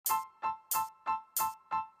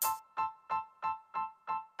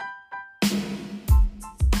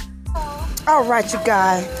All right, you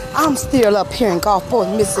guys. I'm still up here in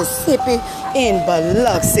Gulfport, Mississippi, in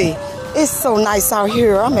Biloxi. It's so nice out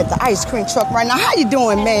here. I'm at the ice cream truck right now. How you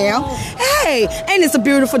doing, ma'am? Hey, ain't it a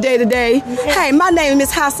beautiful day today? Hey, my name is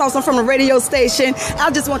Miss Hot Sauce. I'm from the radio station. I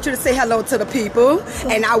just want you to say hello to the people.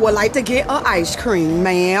 And I would like to get an ice cream,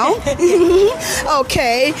 ma'am.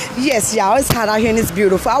 Okay. Yes, y'all. It's hot out here and it's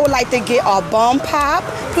beautiful. I would like to get a bum pop,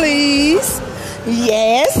 please.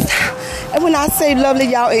 Yes. And when I say lovely,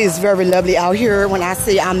 y'all, it is very lovely out here. When I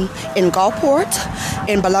say I'm in Gulfport,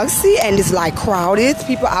 in Biloxi, and it's like crowded.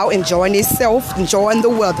 People out enjoying themselves, enjoying the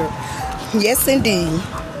weather. Yes, indeed.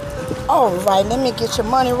 All right, let me get your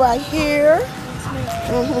money right here.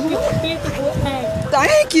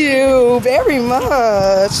 Thank you very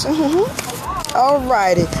much. All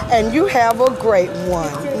righty. And you have a great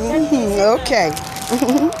one. Okay.